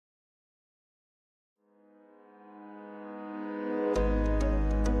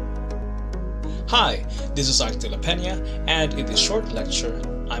Hi, this is Dr. Pena, and in this short lecture,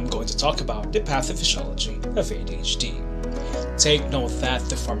 I'm going to talk about the pathophysiology of ADHD. Take note that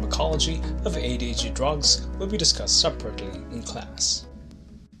the pharmacology of ADHD drugs will be discussed separately in class.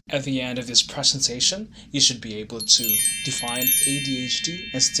 At the end of this presentation, you should be able to define ADHD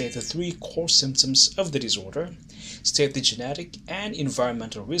and state the three core symptoms of the disorder, state the genetic and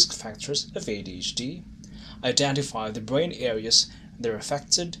environmental risk factors of ADHD, identify the brain areas that are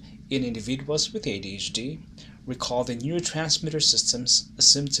affected in individuals with ADHD, recall the neurotransmitter systems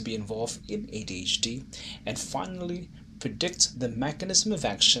assumed to be involved in ADHD, and finally, predict the mechanism of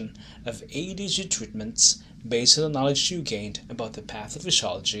action of ADHD treatments based on the knowledge you gained about the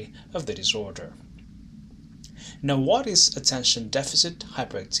pathophysiology of the disorder. Now, what is attention deficit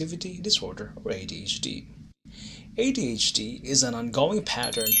hyperactivity disorder, or ADHD? ADHD is an ongoing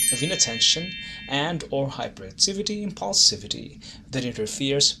pattern of inattention and/or hyperactivity impulsivity that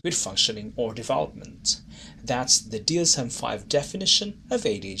interferes with functioning or development. That's the DSM-5 definition of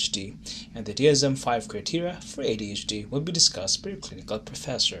ADHD, and the DSM-5 criteria for ADHD will be discussed by your clinical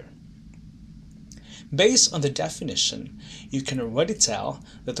professor. Based on the definition, you can already tell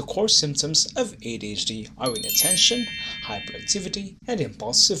that the core symptoms of ADHD are inattention, hyperactivity, and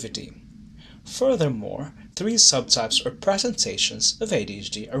impulsivity. Furthermore, three subtypes or presentations of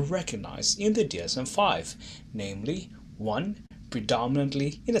ADHD are recognized in the DSM-5, namely 1.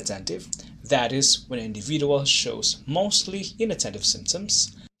 Predominantly inattentive, that is, when an individual shows mostly inattentive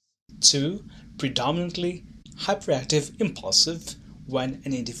symptoms. 2. Predominantly hyperactive impulsive, when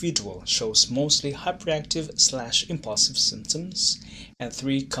an individual shows mostly hyperactive/impulsive symptoms. And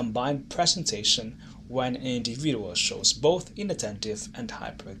 3. Combined presentation, when an individual shows both inattentive and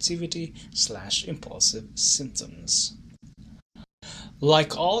hyperactivity/impulsive symptoms.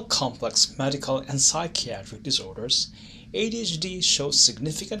 Like all complex medical and psychiatric disorders, ADHD shows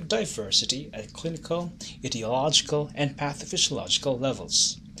significant diversity at clinical, etiological, and pathophysiological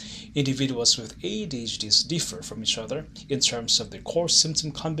levels. Individuals with ADHD differ from each other in terms of their core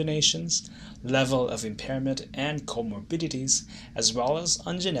symptom combinations, level of impairment, and comorbidities, as well as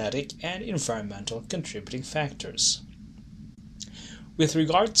on genetic and environmental contributing factors. With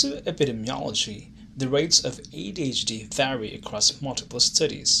regard to epidemiology, the rates of ADHD vary across multiple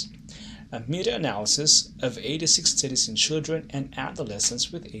studies. A meta-analysis of 86 studies in children and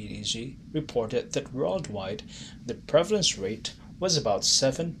adolescents with ADHD reported that worldwide, the prevalence rate was about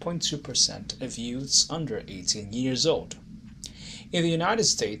 7.2% of youths under 18 years old. In the United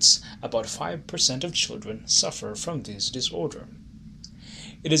States, about 5% of children suffer from this disorder.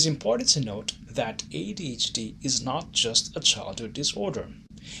 It is important to note that ADHD is not just a childhood disorder.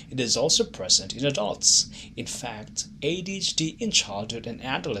 It is also present in adults. In fact, ADHD in childhood and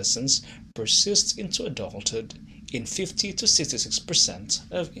adolescence persists into adulthood in 50 to 66%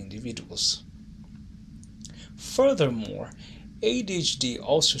 of individuals. Furthermore, ADHD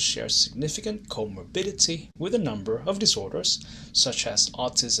also shares significant comorbidity with a number of disorders such as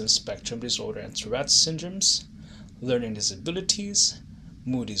autism spectrum disorder and Tourette's syndromes, learning disabilities,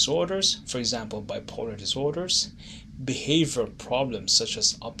 mood disorders, for example bipolar disorders, behavioral problems such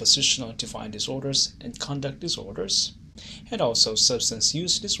as oppositional defiant disorders and conduct disorders, and also substance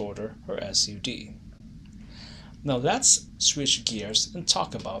use disorder, or SUD. Now let's switch gears and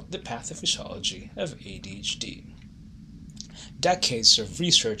talk about the pathophysiology of ADHD. Decades of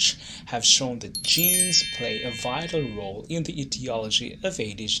research have shown that genes play a vital role in the etiology of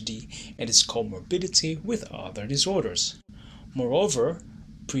ADHD and its comorbidity with other disorders. Moreover,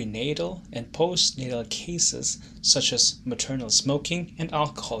 prenatal and postnatal cases such as maternal smoking and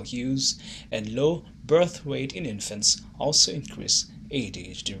alcohol use and low birth weight in infants also increase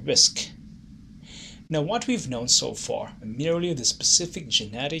ADHD risk. Now, what we've known so far are merely the specific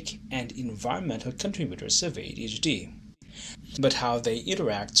genetic and environmental contributors of ADHD. But how they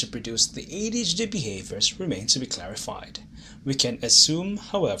interact to produce the ADHD behaviors remain to be clarified. We can assume,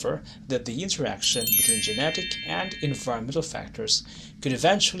 however, that the interaction between genetic and environmental factors could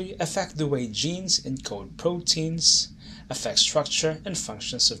eventually affect the way genes encode proteins, affect structure and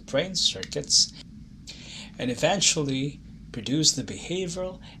functions of brain circuits, and eventually produce the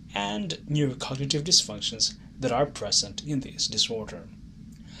behavioral and neurocognitive dysfunctions that are present in this disorder.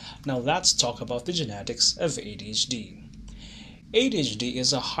 Now let's talk about the genetics of ADHD. ADHD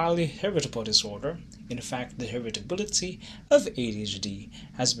is a highly heritable disorder. In fact, the heritability of ADHD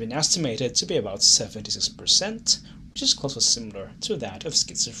has been estimated to be about 76%, which is closely similar to that of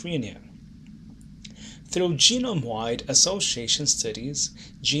schizophrenia. Through genome-wide association studies,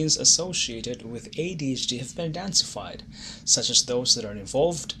 genes associated with ADHD have been identified, such as those that are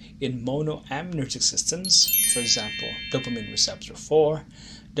involved in monoaminergic systems, for example, dopamine receptor 4,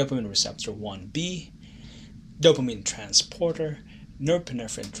 dopamine receptor 1B, dopamine transporter,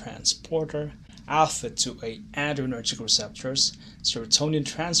 norepinephrine transporter, alpha-2A adrenergic receptors, serotonin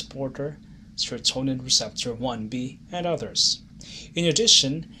transporter, serotonin receptor 1B, and others. In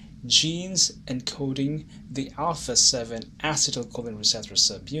addition, genes encoding the alpha-7 acetylcholine receptor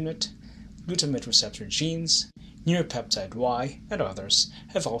subunit, glutamate receptor genes, neuropeptide Y, and others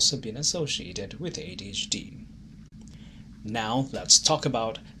have also been associated with ADHD. Now let's talk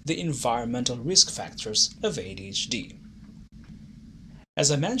about the environmental risk factors of ADHD.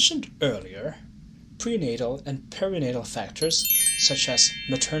 As I mentioned earlier, prenatal and perinatal factors such as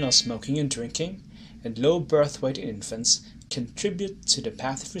maternal smoking and drinking and low birth weight in infants contribute to the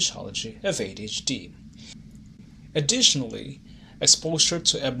pathophysiology of ADHD. Additionally, exposure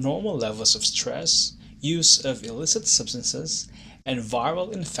to abnormal levels of stress, use of illicit substances, and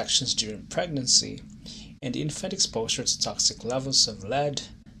viral infections during pregnancy, and infant exposure to toxic levels of lead,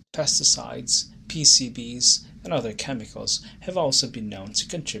 pesticides, PCBs, and other chemicals have also been known to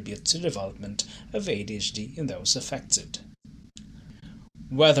contribute to the development of ADHD in those affected.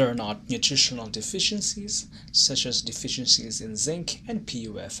 Whether or not nutritional deficiencies, such as deficiencies in zinc and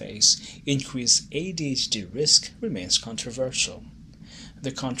PUFAs, increase ADHD risk remains controversial.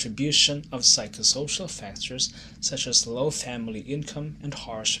 The contribution of psychosocial factors such as low family income and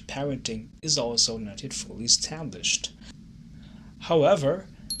harsh parenting is also not yet fully established. However,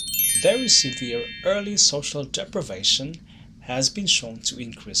 very severe early social deprivation has been shown to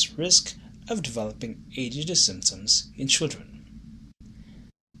increase risk of developing ADHD symptoms in children.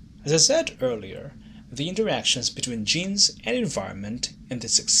 As I said earlier, the interactions between genes and environment and the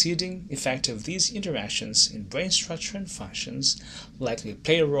succeeding effect of these interactions in brain structure and functions likely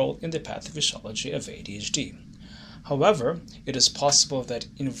play a role in the pathophysiology of ADHD. However, it is possible that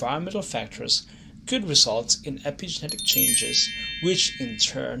environmental factors could result in epigenetic changes which in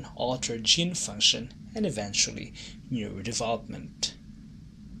turn alter gene function and eventually neurodevelopment.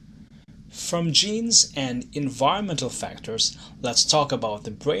 From genes and environmental factors, let's talk about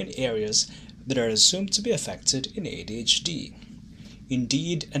the brain areas that are assumed to be affected in ADHD.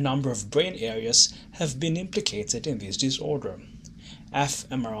 Indeed, a number of brain areas have been implicated in this disorder.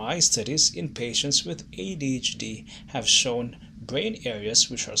 fMRI studies in patients with ADHD have shown brain areas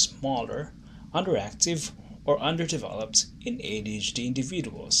which are smaller, underactive, or underdeveloped in ADHD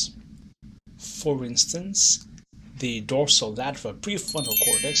individuals. For instance, the dorsolateral prefrontal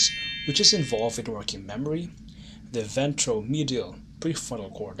cortex, which is involved in working memory, the ventromedial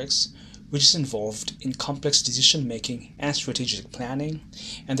prefrontal cortex, which is involved in complex decision-making and strategic planning,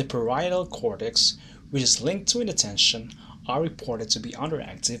 and the parietal cortex, which is linked to inattention, are reported to be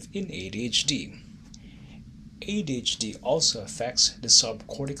underactive in ADHD. ADHD also affects the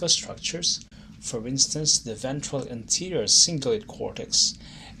subcortical structures, for instance the ventral anterior cingulate cortex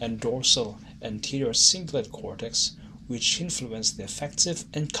and dorsal anterior cingulate cortex, which influence the affective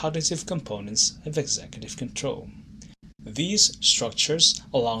and cognitive components of executive control. These structures,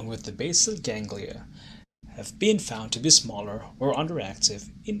 along with the basal ganglia, have been found to be smaller or underactive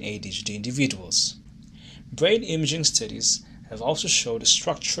in ADHD individuals. Brain imaging studies have also showed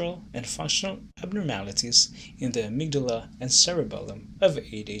structural and functional abnormalities in the amygdala and cerebellum of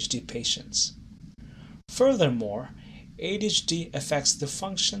ADHD patients. Furthermore, ADHD affects the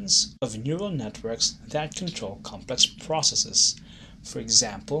functions of neural networks that control complex processes. For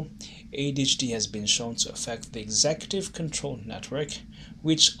example, ADHD has been shown to affect the executive control network,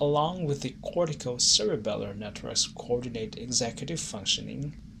 which along with the corticocerebellar networks coordinate executive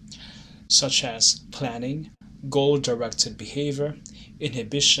functioning, such as planning, goal-directed behavior,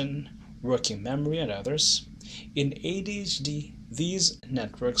 inhibition, working memory, and others. In ADHD, these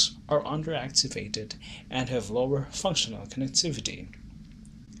networks are underactivated and have lower functional connectivity.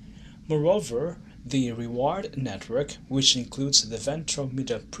 Moreover, the reward network, which includes the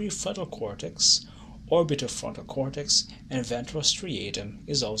ventromedial prefrontal cortex, orbitofrontal cortex, and ventral striatum,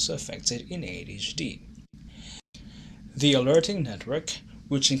 is also affected in ADHD. The alerting network,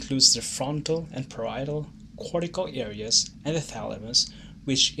 which includes the frontal and parietal cortical areas and the thalamus,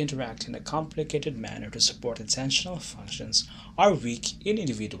 which interact in a complicated manner to support attentional functions, are weak in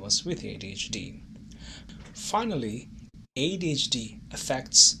individuals with ADHD. Finally, ADHD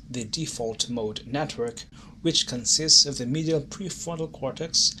affects the default mode network, which consists of the medial prefrontal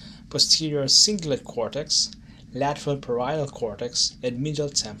cortex, posterior cingulate cortex, lateral parietal cortex, and medial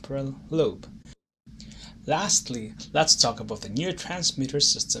temporal lobe. Lastly, let's talk about the neurotransmitter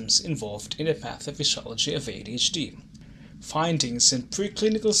systems involved in the pathophysiology of ADHD. Findings in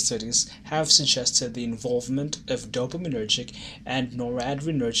preclinical studies have suggested the involvement of dopaminergic and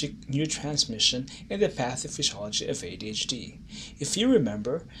noradrenergic neurotransmission in the pathophysiology of ADHD. If you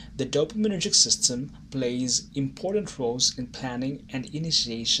remember, the dopaminergic system plays important roles in planning and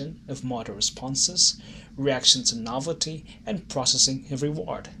initiation of motor responses, reaction to novelty, and processing of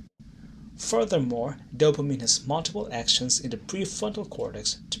reward. Furthermore, dopamine has multiple actions in the prefrontal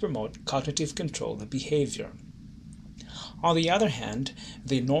cortex to promote cognitive control of behavior. On the other hand,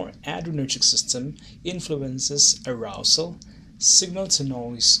 the noradrenergic system influences arousal,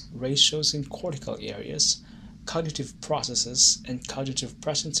 signal-to-noise ratios in cortical areas, cognitive processes, and cognitive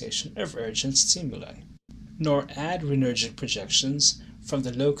presentation of urgent stimuli. Noradrenergic projections from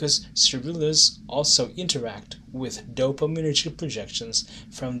the locus ceruleus also interact with dopaminergic projections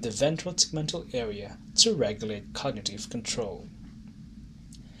from the ventral tegmental area to regulate cognitive control.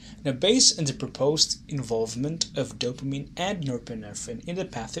 Now, based on the proposed involvement of dopamine and norepinephrine in the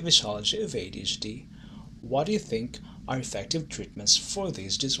pathophysiology of ADHD, what do you think are effective treatments for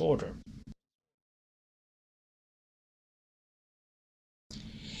this disorder?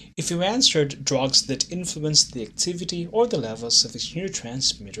 If you answered drugs that influence the activity or the levels of these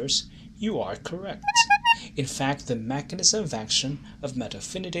neurotransmitters, you are correct. In fact, the mechanism of action of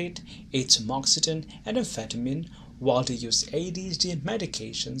metaphenidate, atomoxetine, and amphetamine, while they use ADHD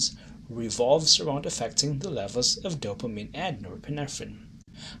medications, revolves around affecting the levels of dopamine and norepinephrine.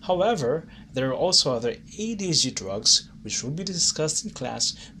 However, there are also other ADHD drugs, which will be discussed in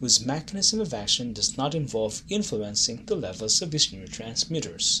class, whose mechanism of action does not involve influencing the levels of these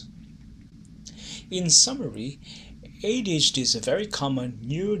neurotransmitters. In summary, ADHD is a very common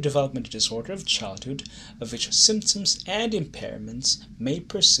neurodevelopmental disorder of childhood, of which symptoms and impairments may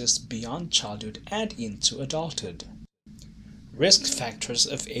persist beyond childhood and into adulthood. Risk factors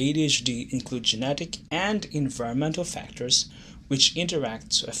of ADHD include genetic and environmental factors, which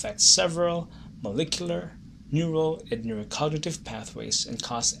interact to affect several molecular, neural, and neurocognitive pathways and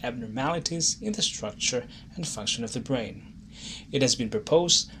cause abnormalities in the structure and function of the brain. It has been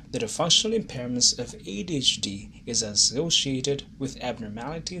proposed that the functional impairments of ADHD is associated with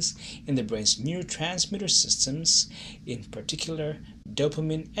abnormalities in the brain's neurotransmitter systems, in particular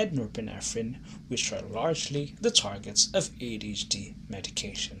dopamine and norepinephrine, which are largely the targets of ADHD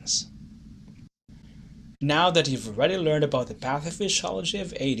medications. Now that you've already learned about the pathophysiology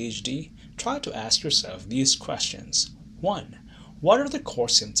of ADHD, try to ask yourself these questions. 1. What are the core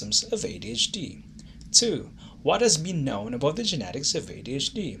symptoms of ADHD? 2. What has been known about the genetics of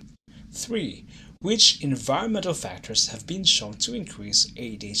ADHD? 3. Which environmental factors have been shown to increase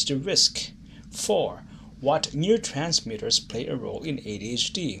ADHD risk? 4. What neurotransmitters play a role in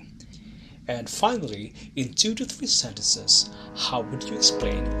ADHD? And finally, in 2 to 3 sentences, how would you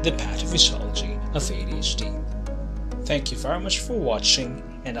explain the pathophysiology of ADHD? Thank you very much for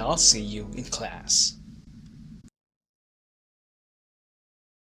watching, and I'll see you in class.